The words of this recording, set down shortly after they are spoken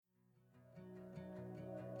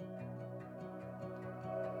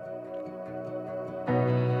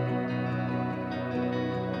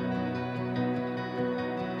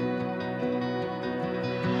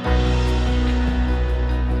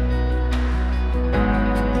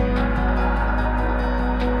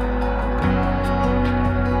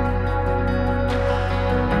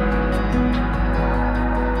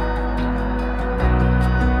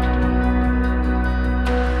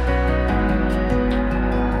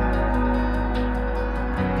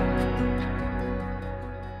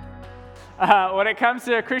it comes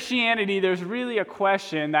to Christianity, there's really a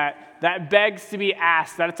question that begs to be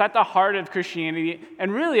asked, that it's at the heart of Christianity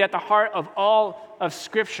and really at the heart of all of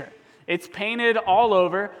Scripture. It's painted all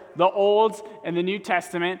over the Old and the New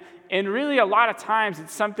Testament, and really a lot of times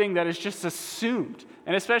it's something that is just assumed.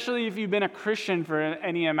 And especially if you've been a Christian for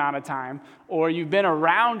any amount of time, or you've been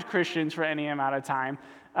around Christians for any amount of time,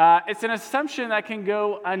 it's an assumption that can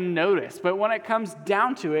go unnoticed. But when it comes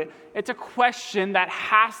down to it, it's a question that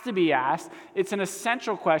has to be asked. It's an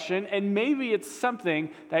essential question, and maybe it's something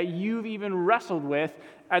that you've even wrestled with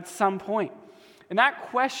at some point. And that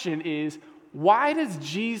question is, why does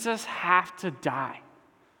Jesus have to die?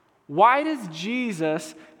 Why does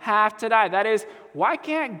Jesus have to die? That is, why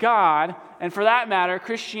can't God, and for that matter,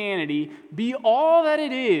 Christianity, be all that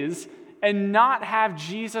it is and not have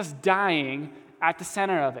Jesus dying at the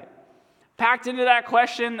center of it? Packed into that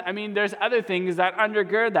question, there's other things that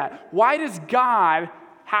undergird that. Why does God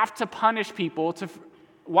have to punish people?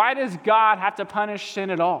 Why does God have to punish sin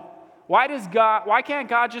at all? Why can't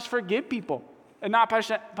God just forgive people and not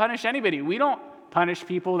punish anybody? We don't punish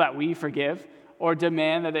people that we forgive or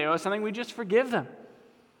demand that they owe us something. We just forgive them.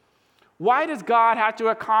 Why does God have to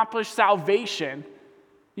accomplish salvation?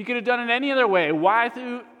 He could have done it any other way. Why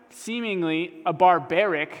through seemingly a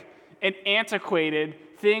barbaric and antiquated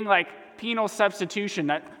thing like penal substitution,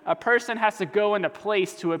 that a person has to go into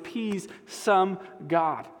place to appease some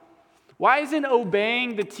God? Why isn't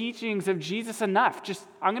obeying the teachings of Jesus enough? Just,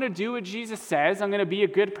 I'm going to do what Jesus says. I'm going to be a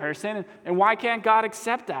good person. And why can't God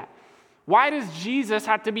accept that? Why does Jesus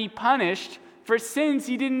have to be punished for sins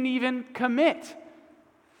he didn't even commit?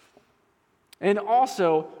 And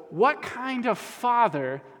also, what kind of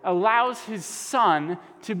father allows his son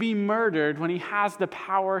to be murdered when he has the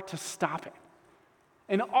power to stop it?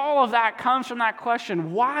 And all of that comes from that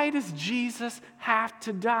question, why does Jesus have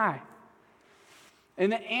to die?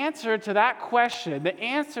 And the answer to that question, the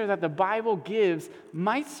answer that the Bible gives,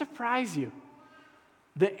 might surprise you.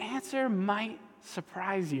 The answer might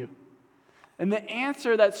surprise you. And the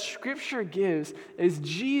answer that Scripture gives is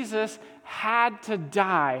Jesus had to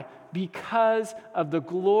die because of the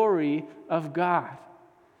glory of God.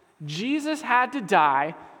 Jesus had to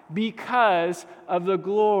die because of the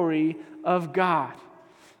glory of God.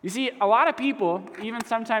 You see, a lot of people, even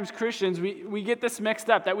sometimes Christians, we get this mixed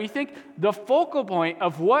up, that we think the focal point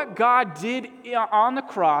of what God did on the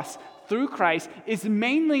cross through Christ is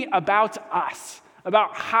mainly about us,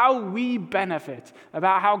 about how we benefit,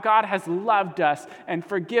 about how God has loved us and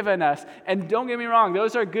forgiven us. And don't get me wrong,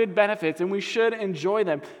 those are good benefits and we should enjoy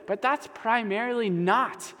them. But that's primarily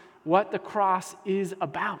not what the cross is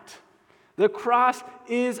about. The cross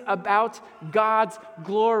is about God's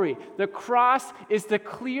glory. The cross is the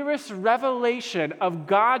clearest revelation of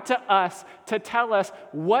God to us to tell us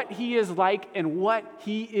what he is like and what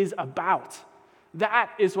he is about.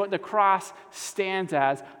 That is what the cross stands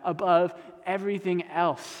as above everything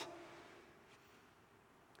else.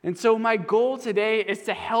 And so my goal today is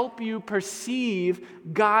to help you perceive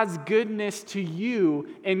God's goodness to you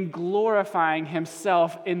in glorifying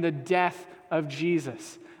himself in the death of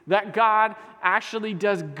Jesus. That God actually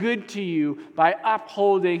does good to you by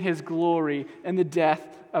upholding his glory in the death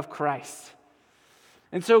of Christ.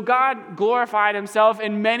 And so God glorified himself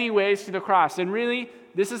in many ways through the cross. And really,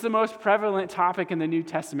 this is the most prevalent topic in the New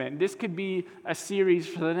Testament. This could be a series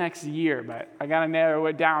for the next year, but I got to narrow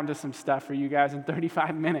it down to some stuff for you guys in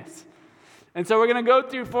 35 minutes. And so we're going to go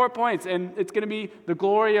through 4 points, and it's going to be the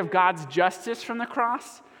glory of God's justice from the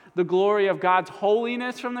cross, the glory of God's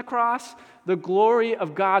holiness from the cross, the glory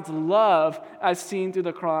of God's love as seen through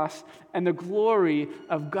the cross, and the glory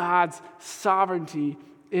of God's sovereignty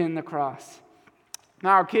in the cross.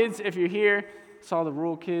 Now, kids, if you're here, saw the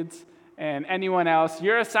rule, kids, and anyone else,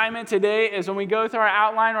 your assignment today is when we go through our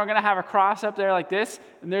outline, we're going to have a cross up there like this,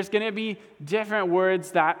 and there's going to be different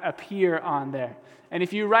words that appear on there. And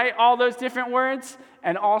if you write all those different words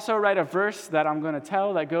and also write a verse that I'm going to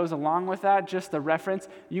tell that goes along with that, just the reference,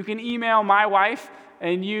 you can email my wife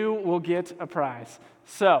and you will get a prize.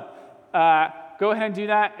 So go ahead and do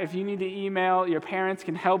that. If you need to email, your parents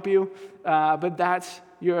can help you, but that's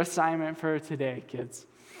your assignment for today, kids.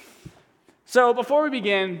 So before we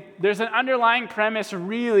begin, there's an underlying premise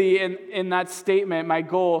really in that statement, my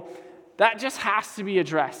goal, that just has to be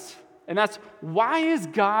addressed. And that's, why is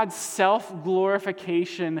God's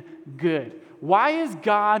self-glorification good? Why is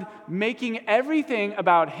God making everything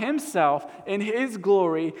about himself and his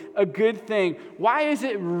glory a good thing? Why is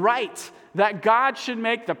it right that God should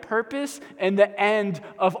make the purpose and the end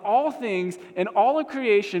of all things and all of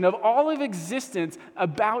creation, of all of existence,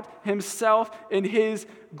 about himself and his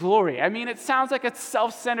glory? I mean, it sounds like a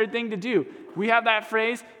self-centered thing to do. We have that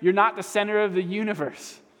phrase, you're not the center of the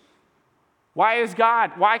universe. Why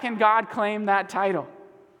can God claim that title?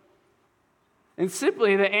 And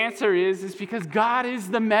simply the answer is because God is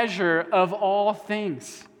the measure of all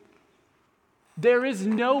things. There is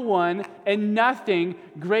no one and nothing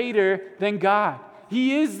greater than God.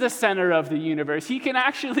 He is the center of the universe. He can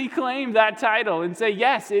actually claim that title and say,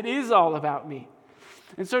 yes, it is all about me.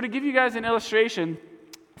 And so to give you guys an illustration,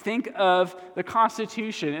 think of the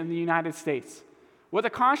Constitution in the United States. What the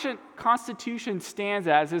Constitution stands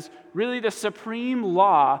as is really the supreme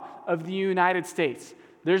law of the United States.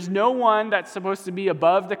 There's no one that's supposed to be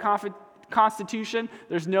above the Constitution.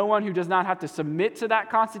 There's no one who does not have to submit to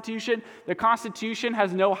that Constitution. The Constitution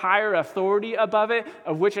has no higher authority above it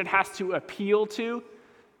of which it has to appeal to.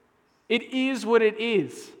 It is what it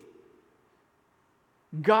is.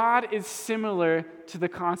 God is similar to the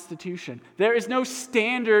Constitution. There is no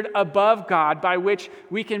standard above God by which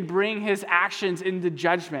we can bring his actions into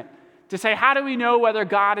judgment. To say, how do we know whether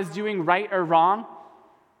God is doing right or wrong?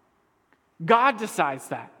 God decides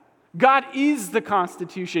that. God is the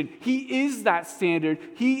Constitution. He is that standard.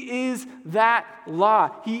 He is that law.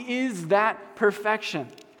 He is that perfection.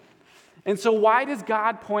 And so why does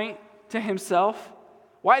God point to himself?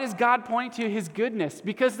 Why does God point to his goodness?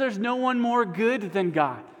 Because there's no one more good than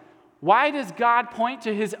God. Why does God point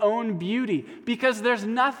to his own beauty? Because there's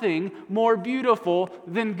nothing more beautiful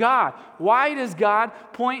than God. Why does God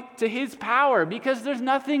point to his power? Because there's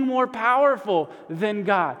nothing more powerful than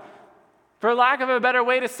God. For lack of a better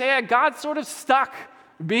way to say it, God's sort of stuck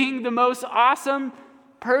being the most awesome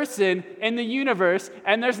person in the universe,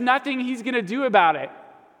 and there's nothing he's going to do about it.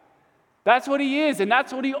 That's what he is, and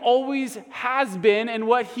that's what he always has been, and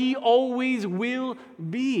what he always will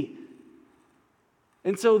be.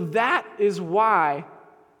 And so that is why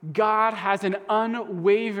God has an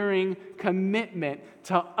unwavering commitment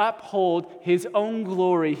to uphold his own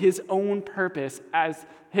glory, his own purpose, as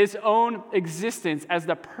his own existence as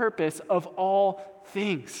the purpose of all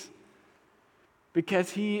things.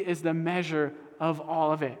 Because he is the measure of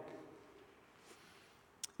all of it.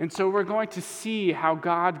 And so we're going to see how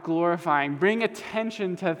God glorifying, bring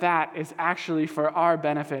attention to that is actually for our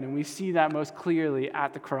benefit. And we see that most clearly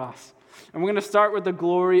at the cross. And we're going to start with the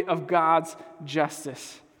glory of God's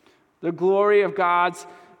justice. The glory of God's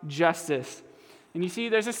justice. And you see,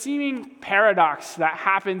 there's a seeming paradox that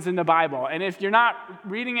happens in the Bible. And if you're not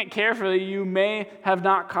reading it carefully, you may have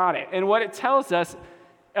not caught it. And what it tells us,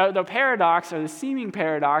 the paradox, or the seeming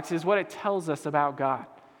paradox, is what it tells us about God.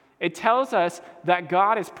 It tells us that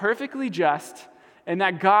God is perfectly just and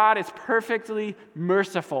that God is perfectly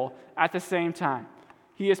merciful at the same time.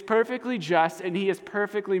 He is perfectly just and he is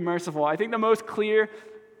perfectly merciful. I think the most clear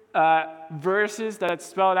verses that it's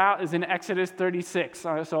spelled out is in Exodus 36.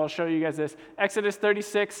 So I'll show you guys this. Exodus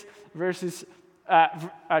 36,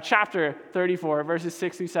 chapter 34, verses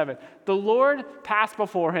 6 through 7. The Lord passed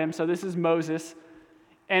before him, so this is Moses,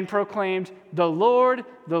 and proclaimed, the Lord,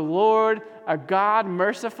 a God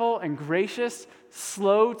merciful and gracious,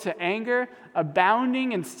 slow to anger,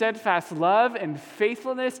 abounding in steadfast love and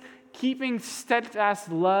faithfulness, keeping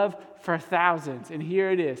steadfast love for thousands. And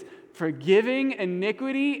here it is. Forgiving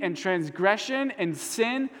iniquity and transgression and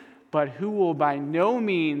sin, but who will by no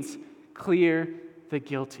means clear the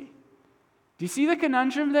guilty. Do you see the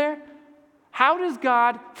conundrum there? How does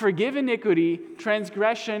God forgive iniquity,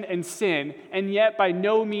 transgression, and sin, and yet by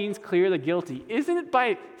no means clear the guilty? Isn't it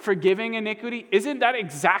by forgiving iniquity? Isn't that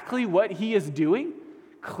exactly what he is doing?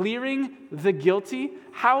 Clearing the guilty?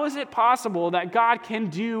 How is it possible that God can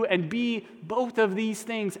do and be both of these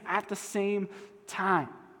things at the same time?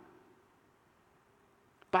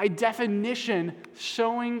 By definition,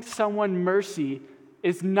 showing someone mercy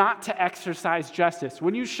is not to exercise justice.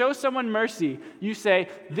 When you show someone mercy, you say,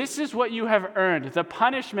 this is what you have earned, the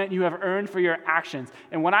punishment you have earned for your actions.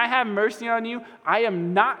 And when I have mercy on you, I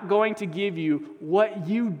am not going to give you what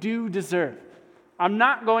you do deserve. I'm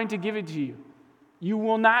not going to give it to you. You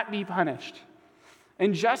will not be punished.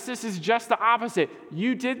 And justice is just the opposite.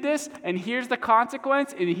 You did this, and here's the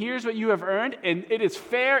consequence, and here's what you have earned, and it is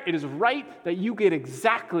fair, it is right that you get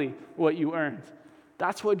exactly what you earned.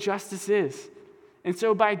 That's what justice is. And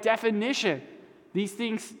so by definition, these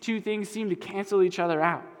two things seem to cancel each other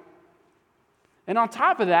out. And on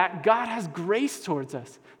top of that, God has grace towards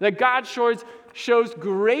us. That God shows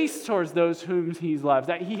grace towards those whom he loves.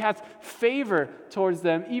 That he has favor towards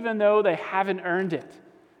them even though they haven't earned it.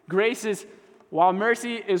 Grace is, while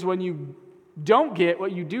mercy is when you don't get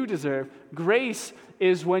what you do deserve, grace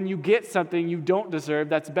is when you get something you don't deserve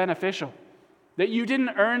that's beneficial. That you didn't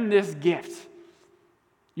earn this gift.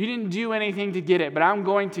 You didn't do anything to get it, but I'm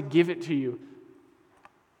going to give it to you.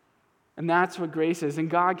 And that's what grace is, and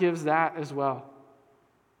God gives that as well.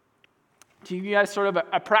 To give you guys sort of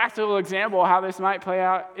a practical example of how this might play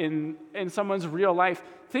out in someone's real life,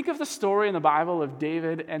 think of the story in the Bible of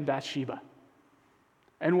David and Bathsheba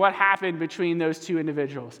and what happened between those two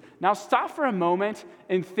individuals. Now stop for a moment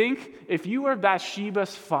and think if you were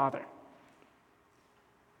Bathsheba's father.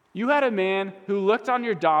 You had a man who looked on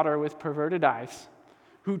your daughter with perverted eyes,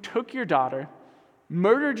 who took your daughter,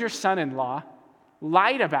 murdered your son-in-law,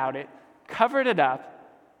 lied about it, covered it up.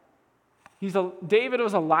 David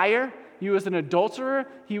was a liar. He was an adulterer.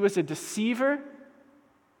 He was a deceiver.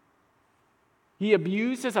 He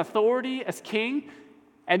abused his authority as king.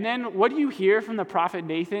 And then what do you hear from the prophet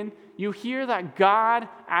Nathan? You hear that God,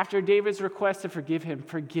 after David's request to forgive him,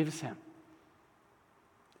 forgives him.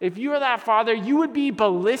 If you were that father, you would be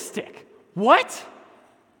ballistic. What?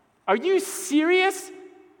 Are you serious?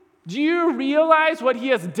 Do you realize what he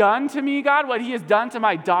has done to me, God? What he has done to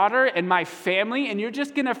my daughter and my family? And you're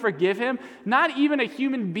just going to forgive him? Not even a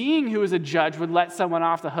human being who is a judge would let someone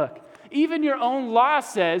off the hook. Even your own law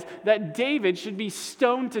says that David should be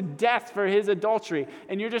stoned to death for his adultery.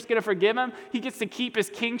 And you're just going to forgive him? He gets to keep his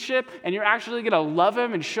kingship, and you're actually going to love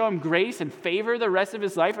him and show him grace and favor the rest of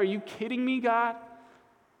his life? Are you kidding me, God?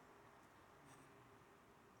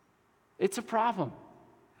 It's a problem.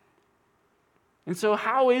 And so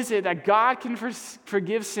how is it that God can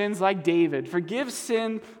forgive sins like David, forgive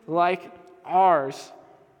sin like ours,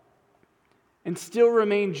 and still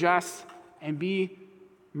remain just and be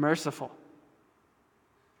merciful?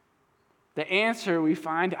 The answer we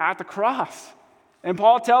find at the cross. And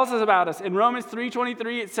Paul tells us about us. In Romans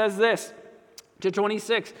 3:23, it says this to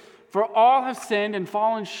 26, "For all have sinned and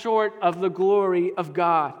fallen short of the glory of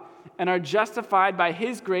God, and are justified by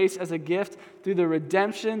his grace as a gift through the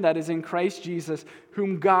redemption that is in Christ Jesus,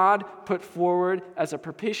 whom God put forward as a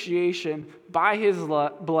propitiation by his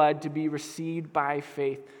blood to be received by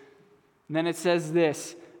faith." And then it says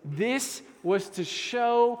this was to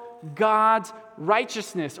show God's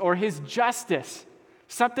righteousness or his justice.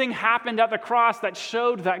 Something happened at the cross that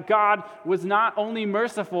showed that God was not only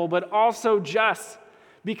merciful, but also just.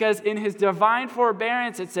 Because in his divine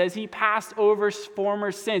forbearance, it says he passed over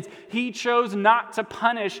former sins. He chose not to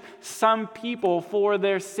punish some people for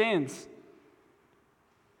their sins.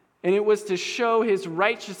 And it was to show his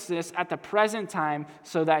righteousness at the present time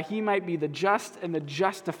so that he might be the just and the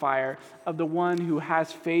justifier of the one who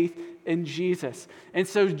has faith in Jesus. And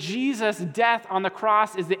so Jesus' death on the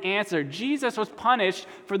cross is the answer. Jesus was punished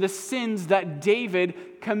for the sins that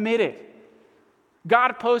David committed.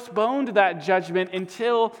 God postponed that judgment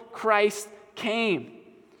until Christ came.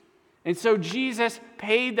 And so Jesus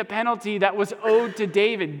paid the penalty that was owed to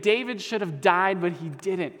David. David should have died, but he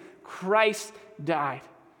didn't. Christ died.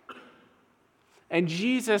 And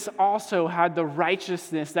Jesus also had the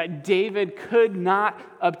righteousness that David could not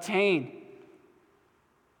obtain.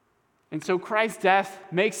 And so Christ's death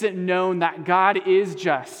makes it known that God is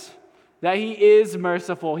just, that he is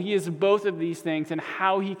merciful. He is both of these things, and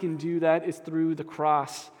how he can do that is through the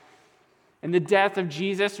cross. In the death of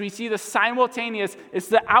Jesus, we see it's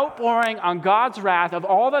the outpouring on God's wrath of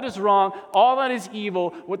all that is wrong, all that is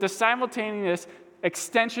evil, with the simultaneous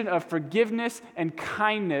extension of forgiveness and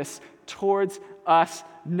kindness towards us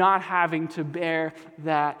not having to bear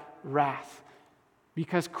that wrath.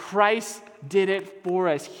 Because Christ did it for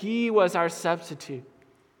us. He was our substitute.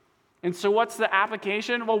 And so what's the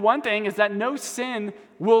application? Well, one thing is that no sin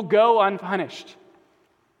will go unpunished.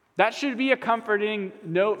 That should be a comforting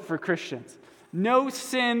note for Christians. No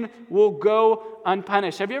sin will go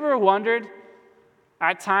unpunished. Have you ever wondered,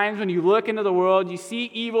 at times when you look into the world, you see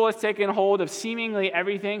evil has taken hold of seemingly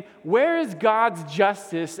everything, where is God's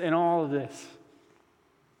justice in all of this?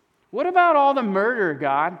 What about all the murder,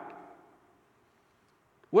 God?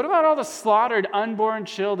 What about all the slaughtered unborn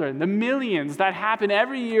children, the millions that happen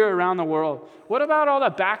every year around the world? What about all the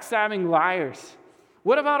backstabbing liars?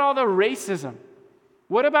 What about all the racism?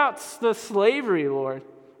 What about the slavery, Lord?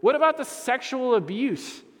 What about the sexual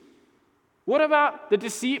abuse? What about the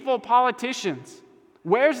deceitful politicians?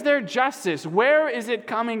 Where's their justice? Where is it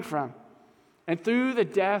coming from? And through the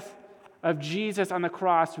death of Jesus on the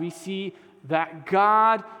cross, we see that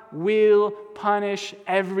God will punish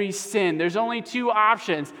every sin. There's only two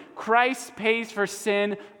options. Christ pays for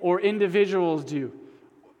sin or individuals do.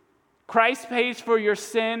 Christ pays for your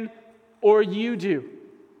sin or you do.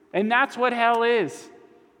 And that's what hell is.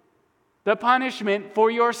 The punishment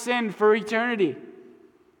for your sin for eternity.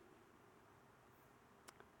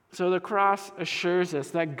 So the cross assures us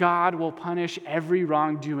that God will punish every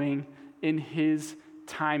wrongdoing in his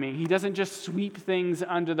timing. He doesn't just sweep things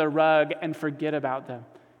under the rug and forget about them.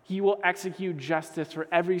 He will execute justice for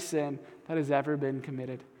every sin that has ever been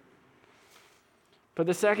committed. But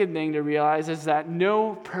the second thing to realize is that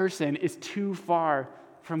no person is too far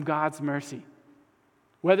from God's mercy.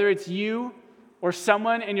 Whether it's you or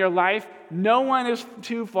someone in your life, no one is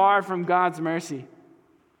too far from God's mercy.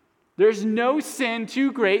 There's no sin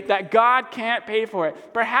too great that God can't pay for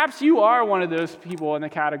it. Perhaps you are one of those people in the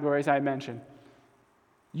categories I mentioned.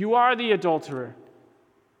 You are the adulterer.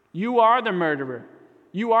 You are the murderer.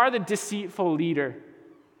 You are the deceitful leader.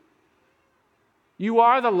 You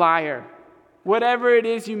are the liar. Whatever it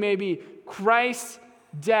is you may be, Christ's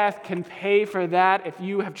death can pay for that if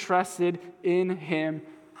you have trusted in him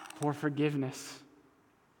for forgiveness.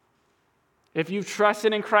 If you've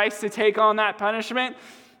trusted in Christ to take on that punishment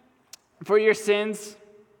for your sins,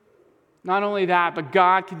 not only that, but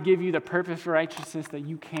God can give you the perfect righteousness that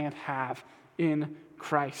you can't have in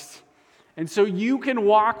Christ. And so you can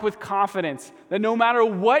walk with confidence that no matter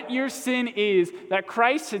what your sin is, that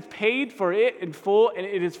Christ has paid for it in full and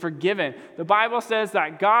it is forgiven. The Bible says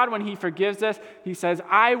that God, when he forgives us, he says,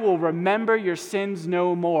 I will remember your sins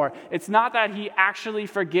no more. It's not that he actually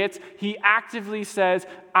forgets. He actively says,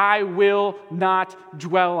 I will not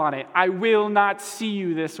dwell on it. I will not see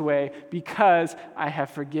you this way because I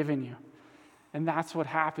have forgiven you. And that's what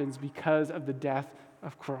happens because of the death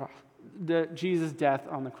of cross, Jesus' death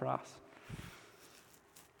on the cross.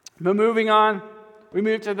 But moving on, we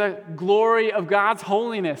move to the glory of God's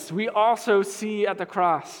holiness. We also see at the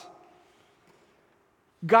cross.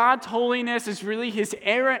 God's holiness is really his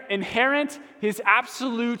inherent, his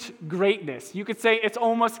absolute greatness. You could say it's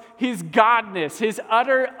almost his godness, his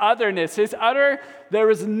utter otherness,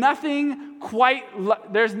 there's nothing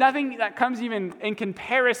that comes even in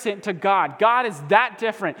comparison to God. God is that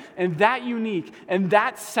different and that unique and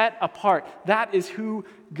that set apart. That is who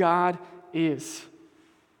God is.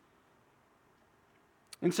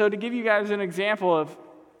 And so to give you guys an example of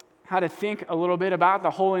how to think a little bit about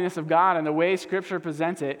the holiness of God and the way Scripture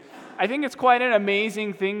presents it, I think it's quite an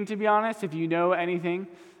amazing thing, to be honest, if you know anything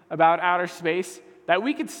about outer space, that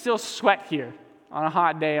we could still sweat here on a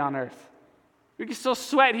hot day on Earth. We can still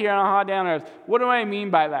sweat here on a hot day on Earth. What do I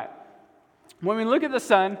mean by that? When we look at the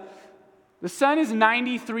sun is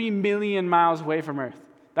 93 million miles away from Earth.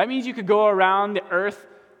 That means you could go around the Earth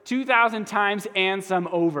 2,000 times and some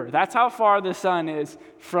over. That's how far the sun is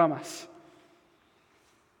from us.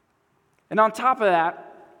 And on top of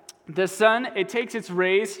that, the sun, it takes its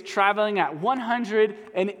rays traveling at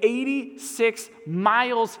 186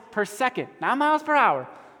 miles per second, not miles per hour.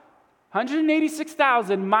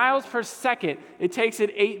 186,000 miles per second. It takes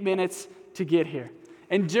it 8 minutes to get here.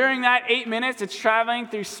 And during that 8 minutes, it's traveling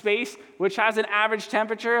through space, which has an average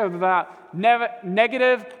temperature of about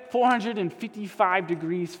negative 455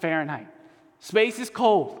 degrees Fahrenheit. Space is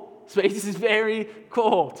cold. Space is very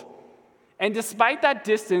cold. And despite that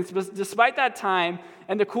distance, despite that time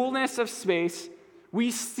and the coolness of space,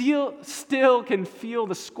 we still can feel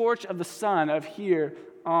the scorch of the sun of here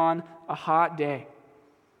on a hot day.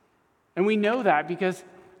 And we know that because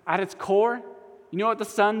at its core, you know what the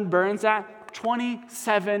sun burns at?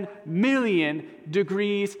 27 million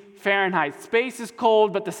degrees Fahrenheit. Space is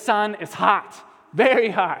cold, but the sun is hot, very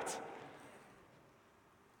hot.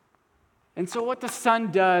 And so what the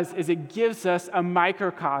sun does is it gives us a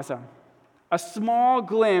microcosm, a small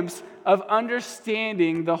glimpse of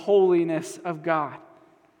understanding the holiness of God.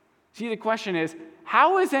 See, the question is,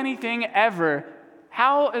 how is there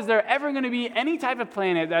ever going to be any type of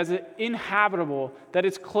planet that is inhabitable, that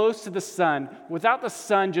is close to the sun, without the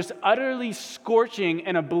sun just utterly scorching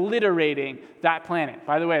and obliterating that planet?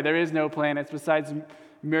 By the way, there is no planets besides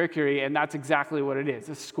Mercury, and that's exactly what it is,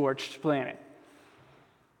 a scorched planet.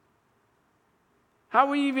 How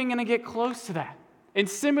are we even going to get close to that? And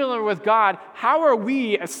similar with God, how are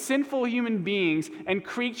we as sinful human beings and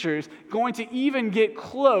creatures going to even get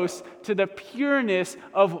close to the pureness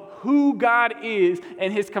of who God is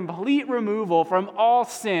and his complete removal from all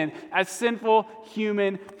sin as sinful,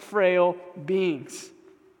 human, frail beings?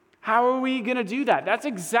 How are we going to do that? That's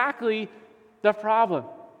exactly the problem.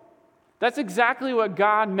 That's exactly what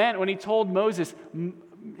God meant when he told Moses.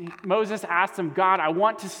 Moses asked him, God, I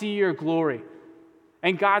want to see your glory.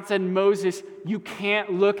 And God said, Moses, you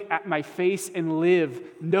can't look at my face and live.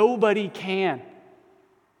 Nobody can.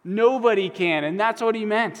 Nobody can. And that's what he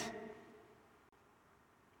meant.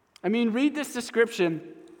 I mean, read this description.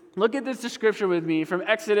 Look at this description with me from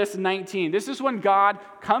Exodus 19. This is when God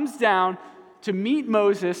comes down to meet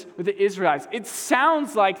Moses with the Israelites. It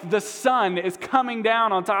sounds like the sun is coming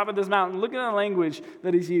down on top of this mountain. Look at the language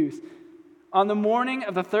that is used. On the morning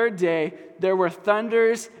of the third day, there were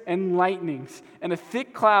thunders and lightnings, and a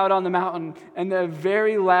thick cloud on the mountain, and a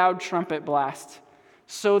very loud trumpet blast,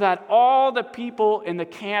 so that all the people in the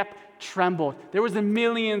camp trembled. There was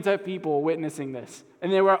millions of people witnessing this,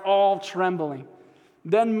 and they were all trembling.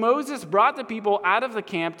 Then Moses brought the people out of the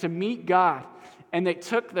camp to meet God, and they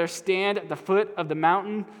took their stand at the foot of the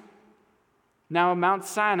mountain. Now Mount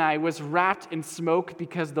Sinai was wrapped in smoke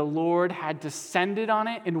because the Lord had descended on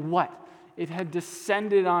it in what? It had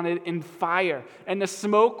descended on it in fire. And the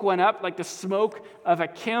smoke went up like the smoke of a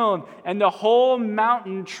kiln, and the whole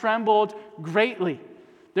mountain trembled greatly.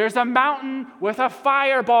 There's a mountain with a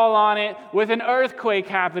fireball on it with an earthquake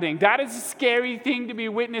happening. That is a scary thing to be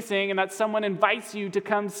witnessing, and that someone invites you to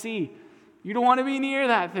come see. You don't want to be near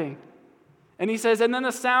that thing. And he says, and then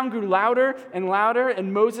the sound grew louder and louder,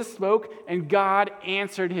 and Moses spoke, and God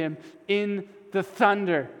answered him in the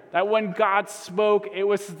thunder. That when God spoke, it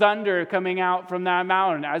was thunder coming out from that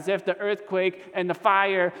mountain, as if the earthquake and the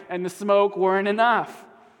fire and the smoke weren't enough.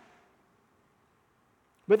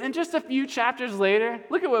 But then just a few chapters later,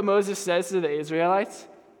 look at what Moses says to the Israelites.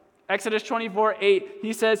 Exodus 24:8,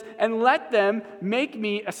 he says, and let them make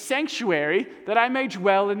me a sanctuary that I may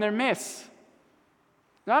dwell in their midst.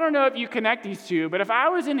 Now, I don't know if you connect these two, but if I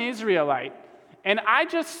was an Israelite and I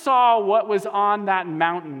just saw what was on that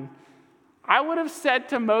mountain, I would have said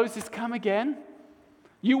to Moses, come again?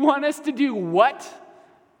 You want us to do what?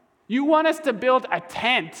 You want us to build a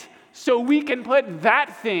tent so we can put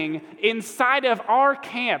that thing inside of our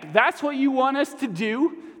camp. That's what you want us to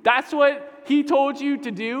do? That's what he told you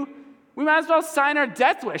to do? We might as well sign our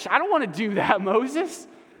death wish. I don't want to do that, Moses.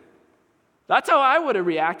 That's how I would have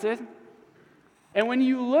reacted. And when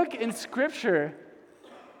you look in Scripture,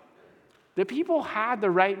 the people had the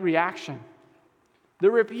right reaction. The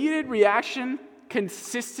repeated reaction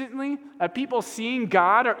consistently of people seeing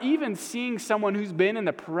God or even seeing someone who's been in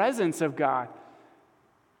the presence of God.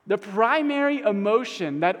 The primary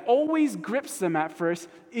emotion that always grips them at first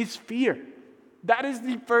is fear. That is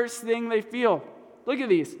the first thing they feel. Look at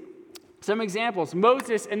these. Some examples.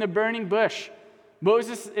 Moses in the burning bush.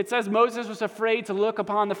 It says Moses was afraid to look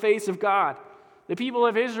upon the face of God. The people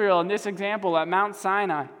of Israel in this example at Mount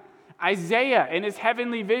Sinai. Isaiah in his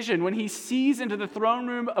heavenly vision when he sees into the throne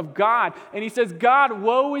room of God and he says, God,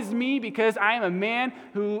 woe is me because I am a man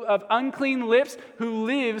of unclean lips who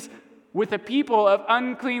lives with a people of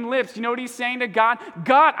unclean lips. You know what he's saying to God?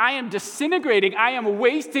 God, I am disintegrating. I am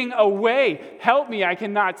wasting away. Help me. I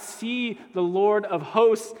cannot see the Lord of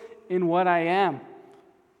hosts in what I am.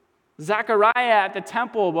 Zechariah at the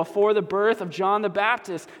temple before the birth of John the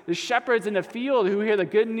Baptist. The shepherds in the field who hear the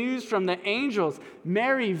good news from the angels.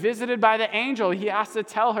 Mary visited by the angel. He has to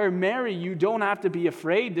tell her, Mary, you don't have to be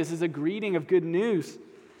afraid. This is a greeting of good news.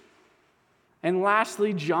 And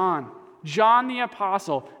lastly, John the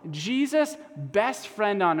apostle, Jesus' best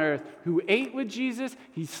friend on earth, who ate with Jesus,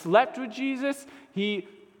 he slept with Jesus, he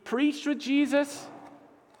preached with Jesus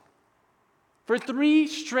for 3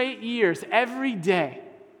 straight years, every day.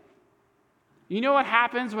 You know what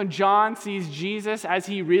happens when John sees Jesus as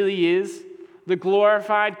he really is, the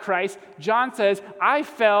glorified Christ? John says, I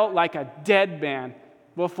felt like a dead man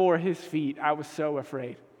before his feet. I was so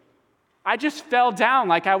afraid. I just fell down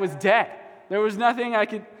like I was dead. There was nothing I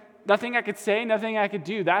could say, nothing I could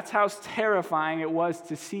do. That's how terrifying it was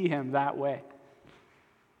to see him that way.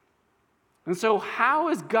 And so how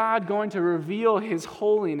is God going to reveal his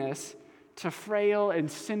holiness to frail and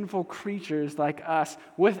sinful creatures like us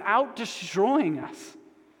without destroying us?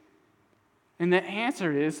 And the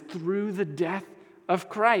answer is through the death of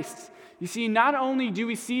Christ. You see, not only do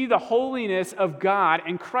we see the holiness of God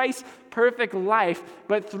and Christ's perfect life,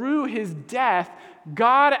 but through his death,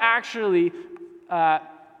 God actually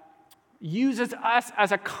uses us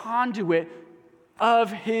as a conduit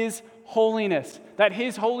of his holiness, that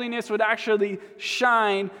his holiness would actually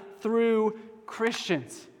shine through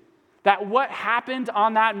Christians. That what happened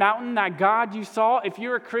on that mountain, that God you saw, if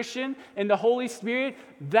you're a Christian and the Holy Spirit,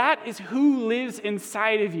 that is who lives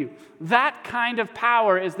inside of you. That kind of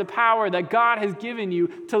power is the power that God has given you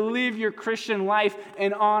to live your Christian life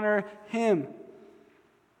and honor him.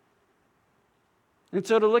 And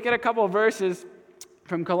so to look at a couple of verses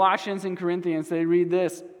from Colossians and Corinthians, they read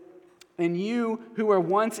this. And you who were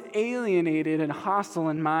once alienated and hostile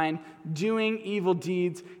in mind, doing evil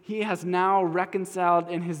deeds, he has now reconciled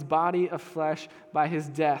in his body of flesh by his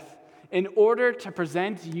death, in order to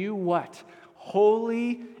present you what?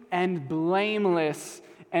 Holy and blameless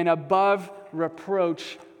and above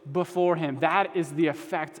reproach before him. That is the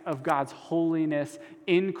effect of God's holiness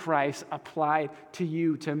in Christ applied to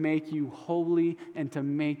you, to make you holy and to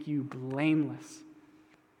make you blameless.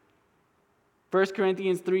 1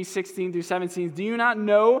 Corinthians 3:16 through 17, do you not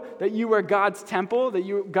know that you are God's temple,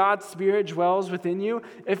 that God's Spirit dwells within you?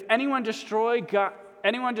 If anyone destroys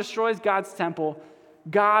God's temple,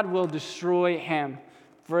 God will destroy him.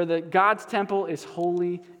 For God's temple is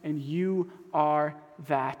holy, and you are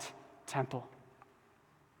that temple.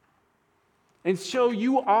 And so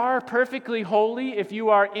you are perfectly holy if you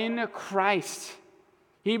are in Christ.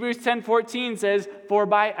 Hebrews 10:14 says, for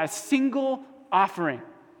by a single offering,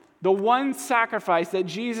 the one sacrifice that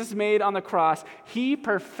Jesus made on the cross, he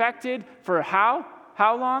perfected for how?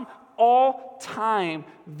 How long? All time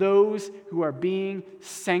those who are being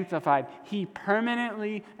sanctified. He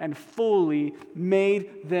permanently and fully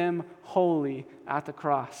made them holy at the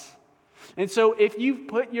cross. And so if you've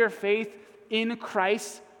put your faith in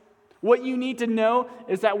Christ, what you need to know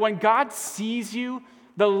is that when God sees you,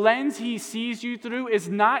 the lens he sees you through is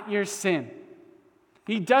not your sin.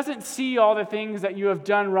 He doesn't see all the things that you have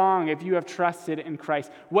done wrong if you have trusted in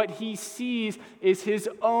Christ. What he sees is his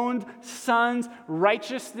own Son's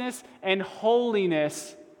righteousness and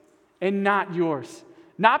holiness, and not yours.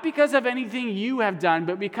 Not because of anything you have done,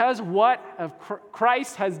 but because what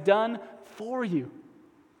Christ has done for you.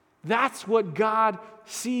 That's what God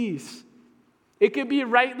sees. It could be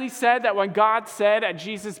rightly said that when God said at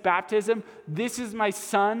Jesus' baptism, this is my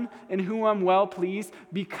Son in whom I'm well pleased,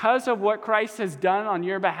 because of what Christ has done on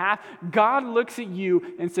your behalf, God looks at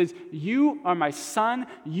you and says, you are my son,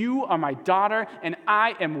 you are my daughter, and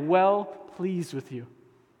I am well pleased with you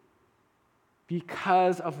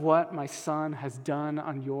because of what my Son has done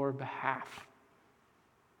on your behalf.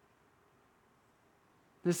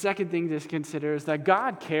 The second thing to consider is that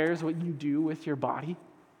God cares what you do with your body.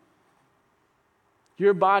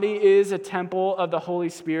 Your body is a temple of the Holy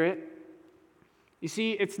Spirit. You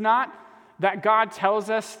see, it's not that God tells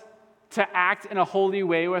us to act in a holy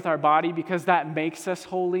way with our body because that makes us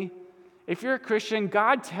holy. If you're a Christian,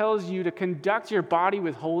 God tells you to conduct your body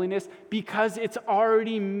with holiness because it's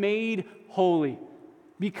already made holy,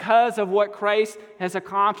 because of what Christ has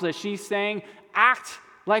accomplished. He's saying, act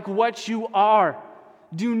like what you are.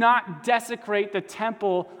 Do not desecrate the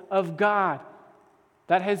temple of God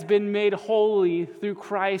that has been made holy through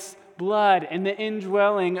Christ's blood and the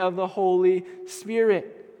indwelling of the Holy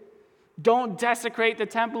Spirit. Don't desecrate the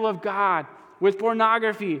temple of God with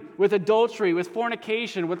pornography, with adultery, with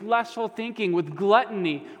fornication, with lustful thinking, with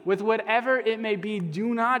gluttony, with whatever it may be.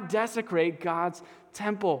 Do not desecrate God's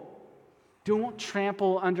temple. Don't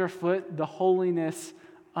trample underfoot the holiness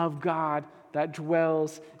of God that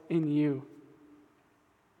dwells in you.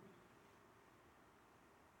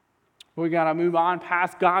 We got to move on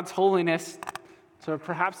past God's holiness to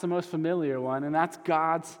perhaps the most familiar one, and that's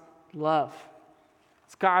God's love.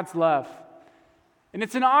 It's God's love. And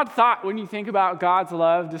it's an odd thought when you think about God's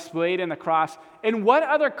love displayed in the cross. In what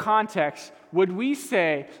other context would we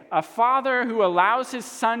say a father who allows his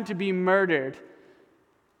son to be murdered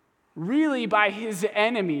really by his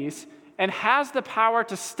enemies and has the power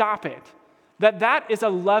to stop it, that is a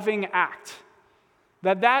loving act?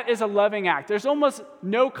 That is a loving act. There's almost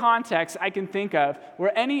no context I can think of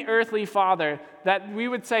where any earthly father that we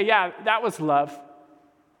would say, yeah, that was love.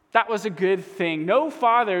 That was a good thing. No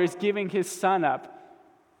father is giving his son up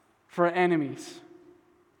for enemies.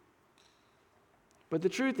 But the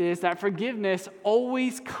truth is that forgiveness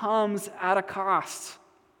always comes at a cost.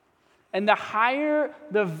 And the higher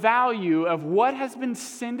the value of what has been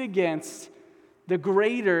sinned against, the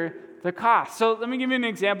greater the cost. So let me give you an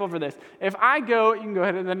example for this. If I go, you can go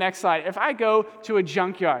ahead to the next slide. If I go to a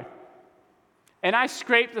junkyard and I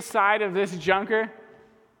scrape the side of this junker,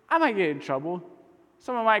 I might get in trouble.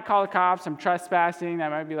 Someone might call the cops, I'm trespassing. They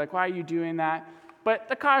might be like, why are you doing that? But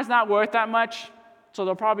the car's not worth that much, so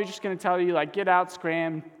they're probably just going to tell you, like, get out,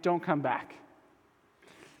 scram, don't come back.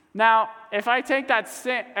 Now, if I take that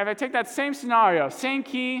same scenario, same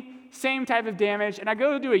key, same type of damage, and I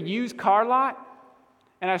go to a used car lot,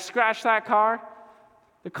 and I scratch that car,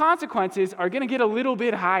 the consequences are going to get a little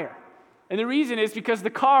bit higher. And the reason is because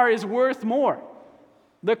the car is worth more.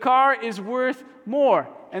 The car is worth more.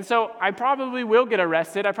 And so I probably will get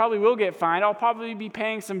arrested. I probably will get fined. I'll probably be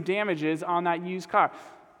paying some damages on that used car.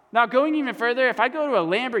 Now, going even further, if I go to a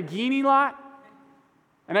Lamborghini lot,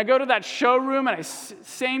 and I go to that showroom and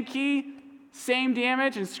same key, same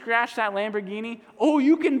damage, and scratch that Lamborghini, oh,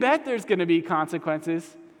 you can bet there's going to be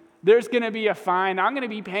consequences. There's going to be a fine. I'm going to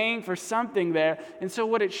be paying for something there. And so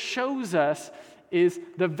what it shows us is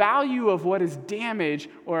the value of what is damaged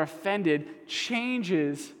or offended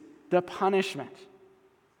changes the punishment.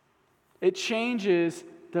 It changes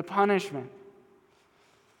the punishment.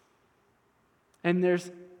 And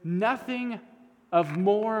there's nothing of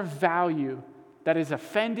more value that is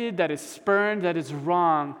offended, that is spurned, that is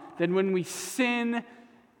wrong, than when we sin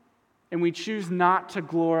and we choose not to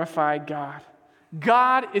glorify God.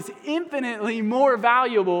 God is infinitely more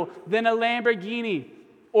valuable than a Lamborghini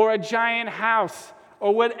or a giant house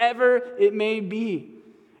or whatever it may be.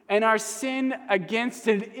 And our sin against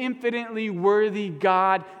an infinitely worthy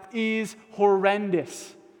God is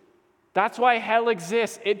horrendous. That's why hell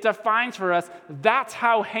exists. It defines for us, that's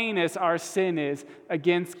how heinous our sin is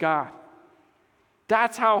against God.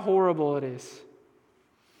 That's how horrible it is.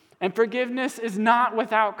 And forgiveness is not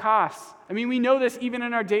without cost. I mean, we know this even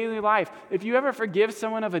in our daily life. If you ever forgive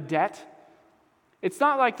someone of a debt, it's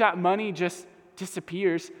not like that money just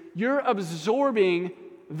disappears. You're absorbing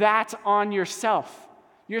that on yourself.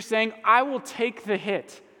 You're saying, I will take the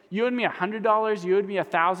hit. You owed me $100, you owed me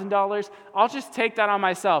 $1,000. I'll just take that on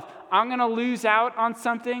myself. I'm going to lose out on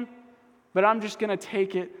something, but I'm just going to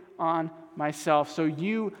take it on myself so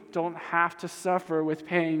you don't have to suffer with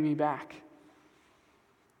paying me back.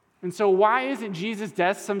 And so why isn't Jesus'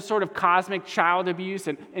 death some sort of cosmic child abuse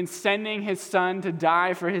and sending his son to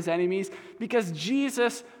die for his enemies? Because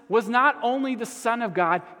Jesus was not only the Son of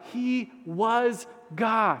God, he was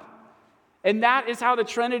God. And that is how the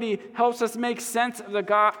Trinity helps us make sense of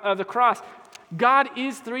the cross. God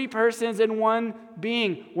is three persons in one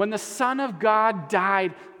being. When the Son of God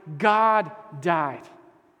died, God died.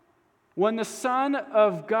 When the Son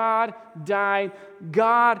of God died,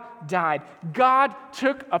 God died. God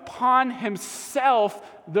took upon himself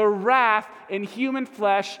the wrath in human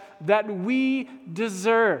flesh that we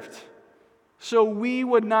deserved, so we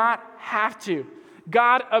would not have to.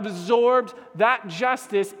 God absorbed that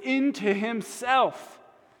justice into himself.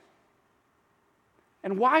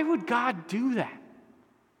 And why would God do that?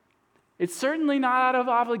 It's certainly not out of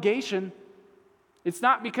obligation. It's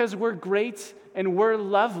not because we're great and we're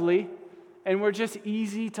lovely and we're just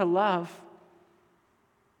easy to love.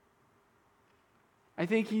 I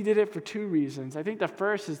think he did it for two reasons. I think the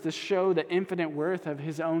first is to show the infinite worth of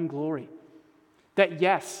his own glory. That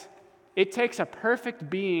yes, it takes a perfect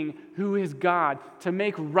being who is God to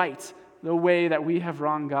make right the way that we have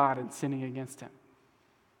wronged God in sinning against him.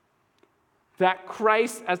 That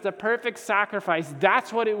Christ, as the perfect sacrifice,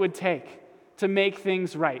 that's what it would take to make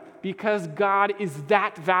things right. Because God is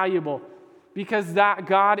that valuable. Because that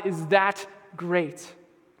God is that great.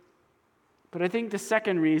 But I think the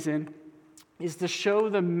second reason is to show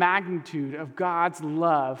the magnitude of God's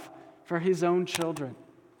love for his own children,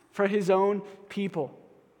 for his own people.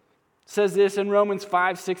 It says this in Romans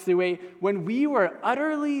 5:6-8, when we were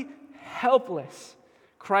utterly helpless,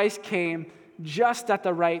 Christ came just at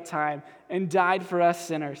the right time and died for us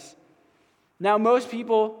sinners. Now, most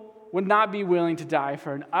people would not be willing to die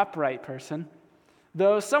for an upright person,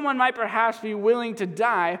 though someone might perhaps be willing to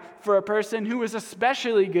die for a person who is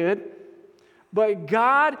especially good. But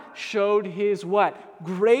God showed his what?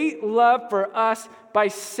 Great love for us by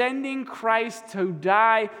sending Christ to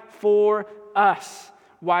die for us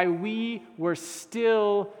while we were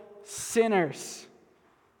still sinners.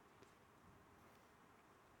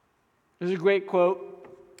 There's a great quote.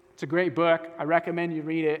 It's a great book. I recommend you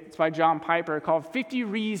read it. It's by John Piper called 50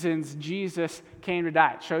 Reasons Jesus Came to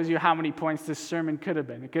Die. It shows you how many points this sermon could have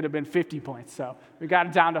been. It could have been 50 points, so we got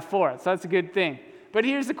it down to 4. So that's a good thing. But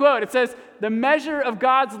here's the quote. It says, the measure of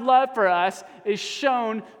God's love for us is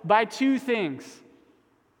shown by two things.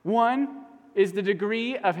 One is the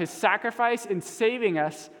degree of his sacrifice in saving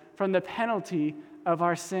us from the penalty of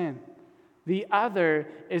our sin. The other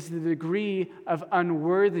is the degree of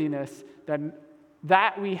unworthiness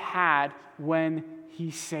that we had when he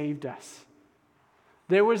saved us.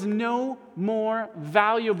 There was no more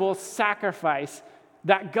valuable sacrifice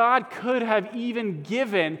that God could have even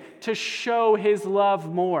given to show his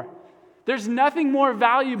love more. There's nothing more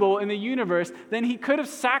valuable in the universe than he could have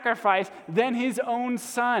sacrificed than his own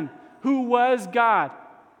son, who was God.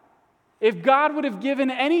 If God would have given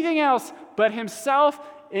anything else but himself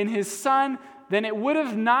in his son, then it would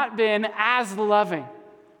have not been as loving.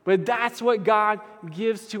 But that's what God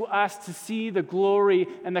gives to us to see the glory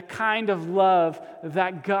and the kind of love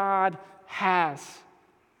that God has.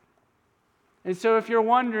 And so if you're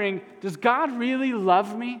wondering, does God really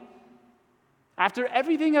love me? After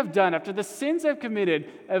everything I've done, after the sins I've committed,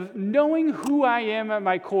 of knowing who I am at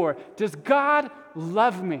my core, does God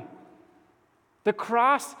love me? The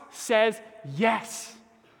cross says yes.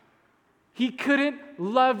 He couldn't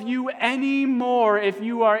love you any more if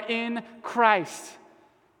you are in Christ.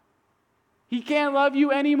 He can't love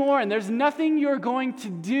you anymore, and there's nothing you're going to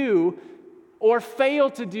do or fail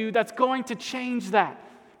to do that's going to change that.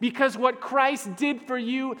 Because what Christ did for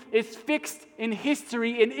you is fixed in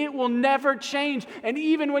history, and it will never change. And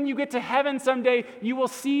even when you get to heaven someday, you will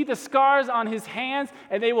see the scars on his hands,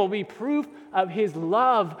 and they will be proof of his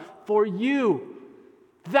love for you.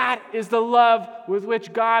 That is the love with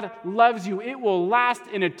which God loves you. It will last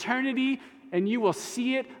in eternity, and you will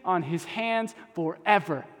see it on his hands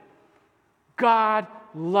forever. God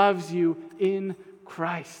loves you in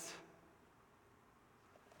Christ.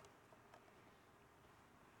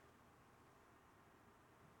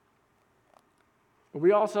 But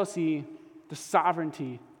we also see the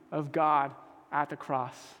sovereignty of God at the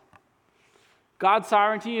cross. God's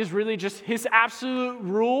sovereignty is really just his absolute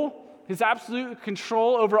rule, his absolute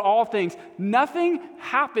control over all things. Nothing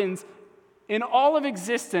happens in all of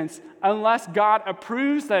existence unless God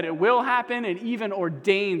approves that it will happen and even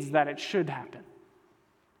ordains that it should happen.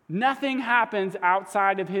 Nothing happens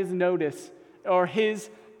outside of his notice or his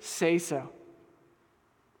say-so.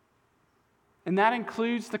 And that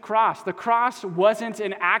includes the cross. The cross wasn't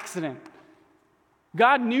an accident.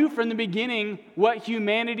 God knew from the beginning what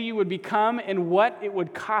humanity would become and what it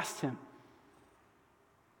would cost him.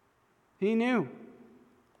 He knew.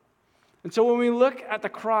 And so when we look at the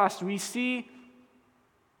cross, we see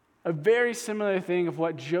a very similar thing of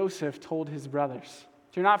what Joseph told his brothers.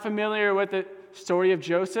 If you're not familiar with the story of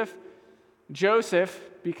Joseph,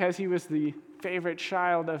 because he was the favorite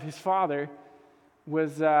child of his father,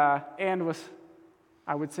 was, I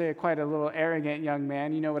would say, quite a little arrogant young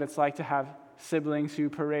man. You know what it's like to have siblings who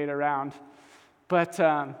parade around. But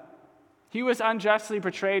he was unjustly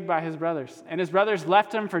betrayed by his brothers. And his brothers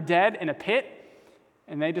left him for dead in a pit,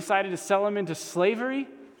 and they decided to sell him into slavery.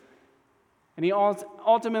 And he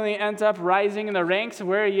ultimately ends up rising in the ranks of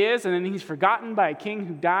where he is, and then he's forgotten by a king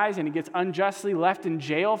who dies, and he gets unjustly left in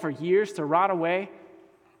jail for years to rot away.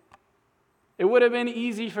 It would have been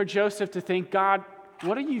easy for Joseph to think, God,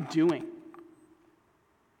 what are you doing?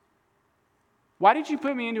 Why did you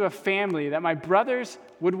put me into a family that my brothers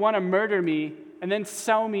would want to murder me and then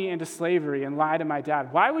sell me into slavery and lie to my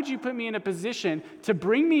dad? Why would you put me in a position to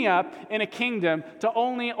bring me up in a kingdom to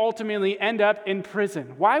only ultimately end up in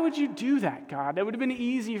prison? Why would you do that, God? It would have been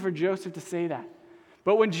easy for Joseph to say that.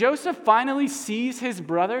 But when Joseph finally sees his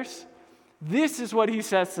brothers, this is what he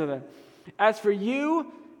says to them. As for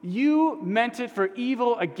you, you meant it for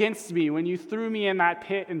evil against me when you threw me in that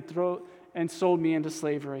pit and sold me into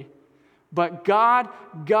slavery. But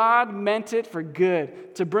God meant it for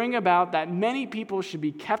good, to bring about that many people should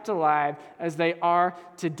be kept alive as they are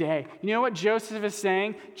today. You know what Joseph is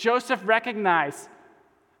saying? Joseph recognized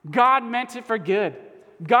God meant it for good.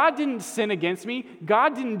 God didn't sin against me.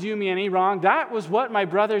 God didn't do me any wrong. That was what my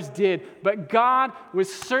brothers did. But God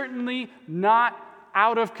was certainly not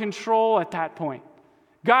out of control at that point.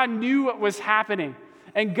 God knew what was happening.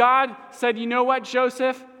 And God said, you know what,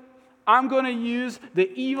 Joseph? I'm going to use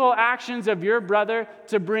the evil actions of your brother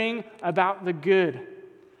to bring about the good.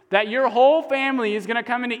 That your whole family is going to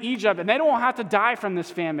come into Egypt, and they don't have to die from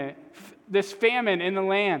this famine in the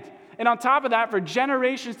land. And on top of that, for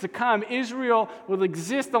generations to come, Israel will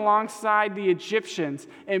exist alongside the Egyptians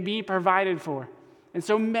and be provided for. And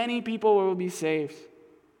so many people will be saved.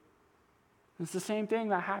 It's the same thing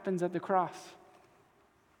that happens at the cross.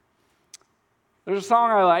 There's a song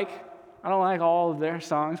I like. I don't like all of their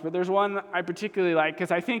songs, but there's one I particularly like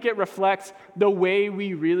because I think it reflects the way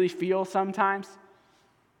we really feel sometimes,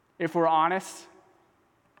 if we're honest.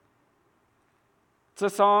 It's a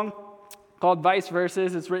song called Vice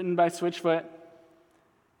Verses. It's written by Switchfoot.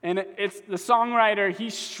 And it's the songwriter,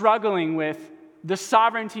 he's struggling with the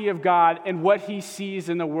sovereignty of God and what he sees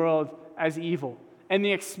in the world as evil and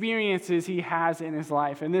the experiences he has in his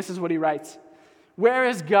life. And this is what he writes. Where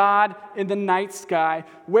is God in the night sky?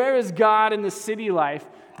 Where is God in the city life?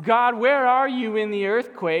 God, where are you in the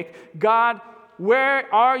earthquake? God,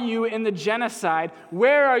 where are you in the genocide?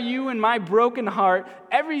 Where are you in my broken heart?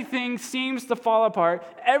 Everything seems to fall apart.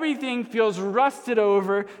 Everything feels rusted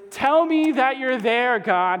over. Tell me that you're there,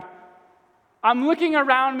 God. I'm looking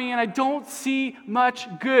around me and I don't see much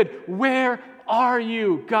good. Where are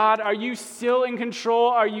you, God? Are you still in control?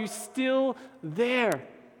 Are you still there?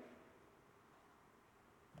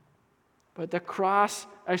 But the cross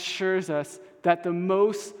assures us that the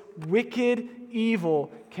most wicked evil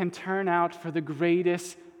can turn out for the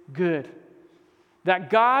greatest good. that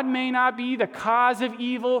God may not be the cause of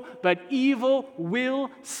evil, but evil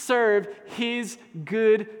will serve his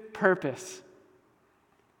good purpose.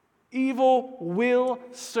 Evil will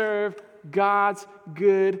serve God's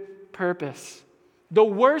good purpose. The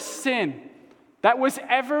worst sin that was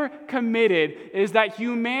ever committed is that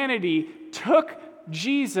humanity took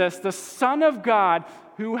Jesus, the Son of God,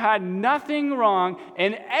 who had nothing wrong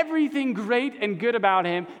and everything great and good about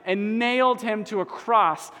him, and nailed him to a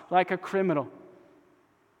cross like a criminal.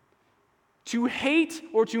 To hate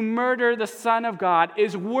or to murder the Son of God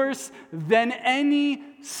is worse than any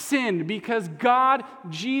sin, because God,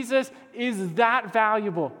 Jesus, is that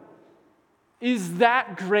valuable, is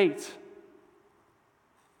that great.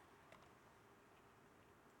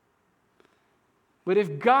 But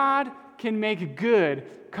if God can make good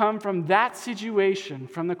come from that situation,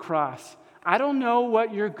 from the cross, I don't know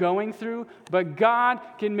what you're going through, but God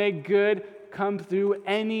can make good come through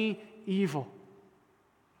any evil.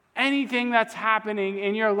 Anything that's happening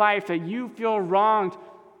in your life that you feel wronged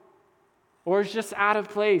or is just out of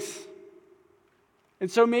place.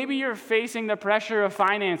 And so maybe you're facing the pressure of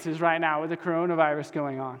finances right now with the coronavirus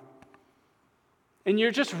going on. And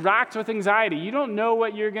you're just racked with anxiety. You don't know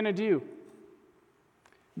what you're going to do.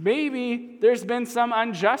 Maybe there's been some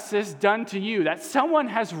injustice done to you, that someone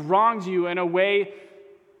has wronged you in a way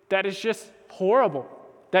that is just horrible,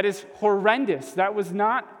 that is horrendous, that was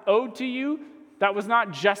not owed to you, that was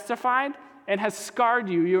not justified, and has scarred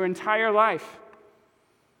you your entire life.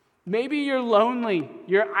 Maybe you're lonely,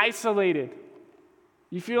 you're isolated,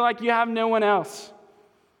 you feel like you have no one else.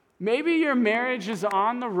 Maybe your marriage is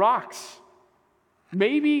on the rocks.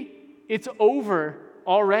 Maybe it's over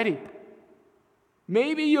already.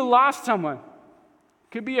 Maybe you lost someone.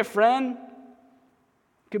 Could be a friend,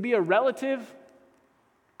 could be a relative,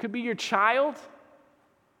 could be your child.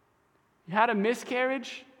 You had a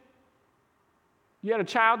miscarriage. You had a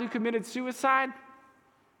child who committed suicide.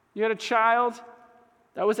 You had a child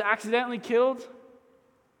that was accidentally killed.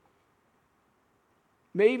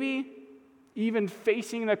 Maybe even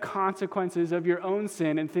facing the consequences of your own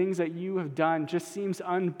sin and things that you have done just seems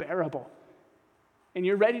unbearable. And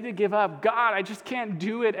you're ready to give up. God, I just can't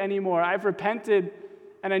do it anymore. I've repented,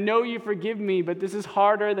 and I know you forgive me, but this is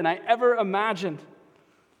harder than I ever imagined.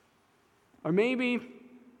 Or maybe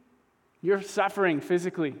you're suffering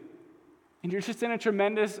physically, and you're just in a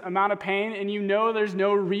tremendous amount of pain, and you know there's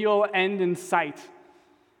no real end in sight.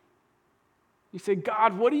 You say,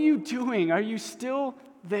 God, what are you doing? Are you still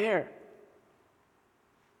there?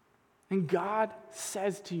 And God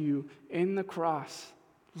says to you in the cross,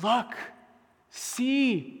 look,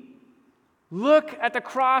 see, look at the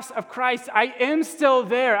cross of Christ. I am still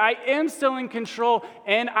there. I am still in control,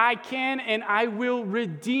 and I can and I will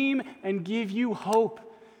redeem and give you hope.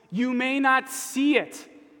 You may not see it.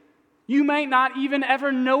 You might not even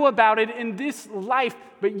ever know about it in this life,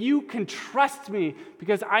 but you can trust me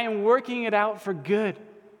because I am working it out for good.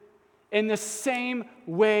 In the same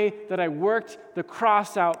way that I worked the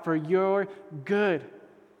cross out for your good.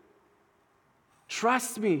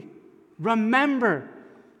 Trust me. Remember.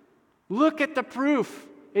 Look at the proof.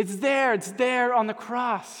 It's there on the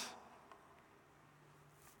cross.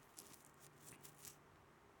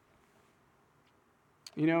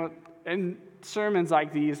 You know, in sermons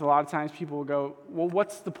like these, a lot of times people will go, well,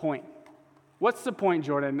 what's the point? What's the point,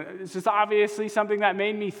 Jordan? It's just obviously something that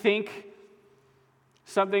made me think,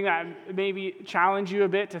 something that maybe challenged you a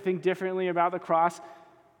bit to think differently about the cross.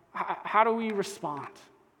 How do we respond?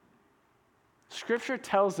 Scripture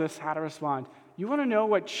tells us how to respond. You want to know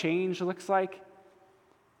what change looks like?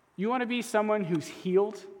 You want to be someone who's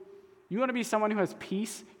healed? You want to be someone who has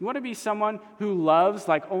peace? You want to be someone who loves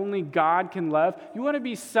like only God can love? You want to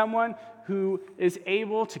be someone who is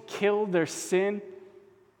able to kill their sin?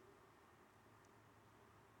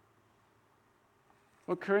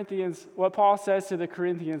 What Paul says to the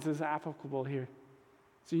Corinthians is applicable here.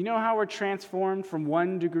 So you know how we're transformed from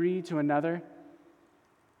one degree to another?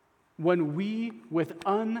 When we, with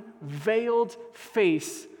unveiled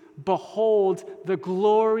face, behold the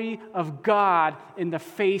glory of God in the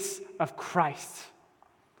face of Christ.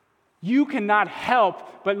 You cannot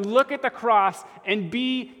help but look at the cross and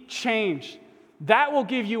be changed. That will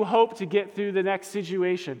give you hope to get through the next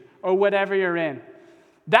situation or whatever you're in.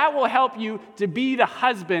 That will help you to be the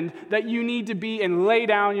husband that you need to be and lay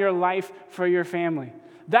down your life for your family.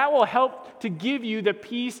 That will help to give you the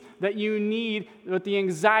peace that you need with the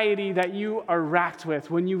anxiety that you are racked with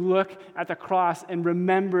when you look at the cross and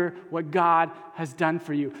remember what God has done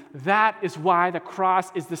for you. That is why the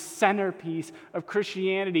cross is the centerpiece of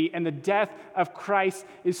Christianity, and the death of Christ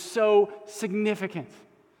is so significant.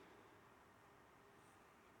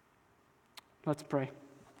 Let's pray.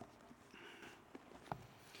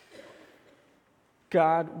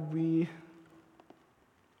 God, we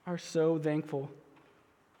are so thankful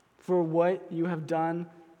for what you have done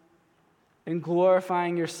in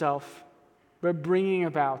glorifying yourself, but bringing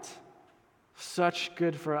about such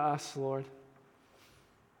good for us, Lord.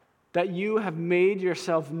 That you have made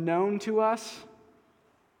yourself known to us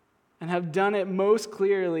and have done it most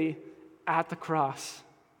clearly at the cross.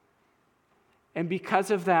 And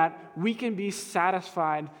because of that, we can be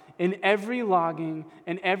satisfied in every longing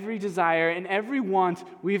and every desire and every want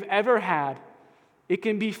we've ever had. It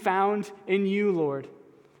can be found in you, Lord.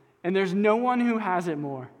 And there's no one who has it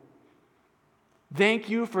more. Thank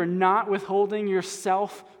you for not withholding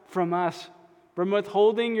yourself from us, from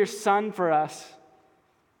withholding your Son for us.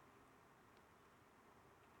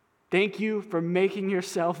 Thank you for making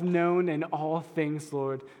yourself known in all things,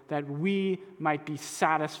 Lord, that we might be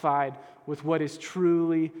satisfied with what is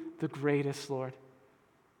truly the greatest, Lord.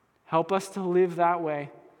 Help us to live that way.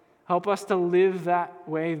 Help us to live that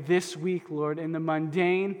way this week, Lord, in the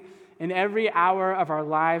mundane, in every hour of our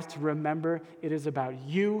lives, to remember it is about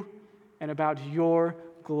you and about your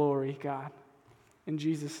glory, God. In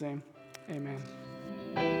Jesus' name, amen.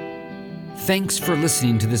 Thanks for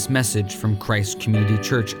listening to this message from Christ Community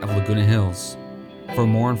Church of Laguna Hills. For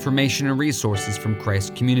more information and resources from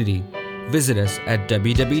Christ Community, visit us at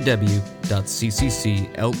www.ccclh.org.